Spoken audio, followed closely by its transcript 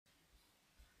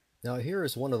Now, here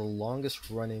is one of the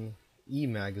longest running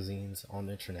e-magazines on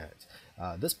the internet.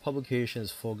 This publication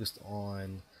is focused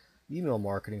on email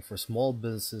marketing for small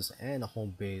businesses and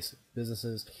home-based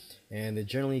businesses, and they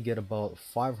generally get about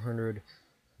 500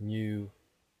 new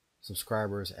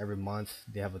subscribers every month.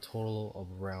 They have a total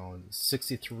of around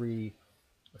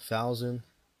 63,000,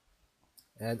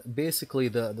 and basically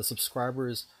the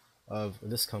subscribers of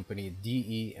this company,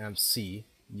 DEMC,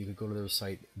 you could go to their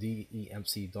site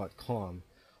demc.com,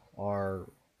 are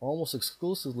almost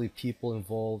exclusively people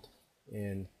involved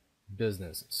in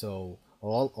business. So a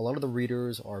lot of the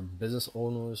readers are business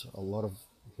owners, a lot of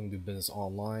who do business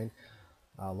online,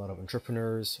 a lot of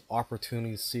entrepreneurs,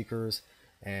 opportunity seekers,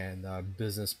 and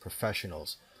business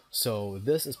professionals. So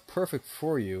this is perfect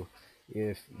for you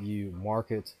if you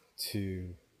market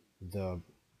to the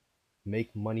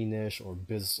make money niche or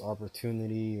business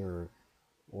opportunity or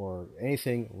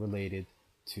anything related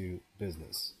to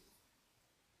business.